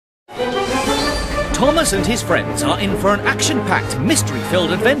Thomas and his friends are in for an action-packed,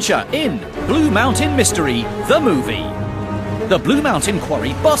 mystery-filled adventure in Blue Mountain Mystery, the movie. The Blue Mountain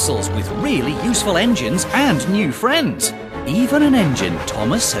Quarry bustles with really useful engines and new friends. Even an engine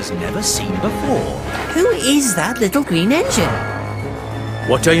Thomas has never seen before. Who is that little green engine?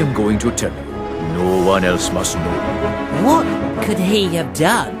 What I am going to tell you, no one else must know. What could he have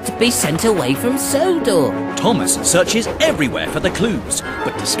done to be sent away from Sodor? Thomas searches everywhere for the clues,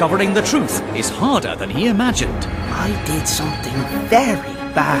 but discovering the truth is harder than he imagined. I did something very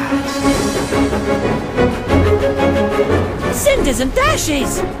bad. Cinders and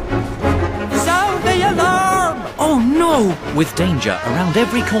dashes! Sound the alarm! Oh no! With danger around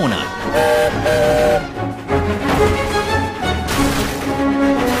every corner.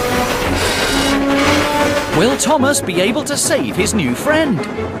 Will Thomas be able to save his new friend?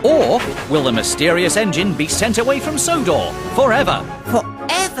 Or will the mysterious engine be sent away from Sodor forever?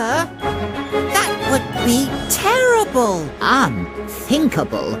 Forever? That would be terrible.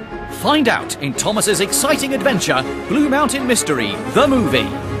 Unthinkable. Find out in Thomas's exciting adventure, Blue Mountain Mystery, the movie.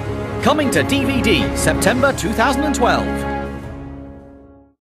 Coming to DVD September 2012.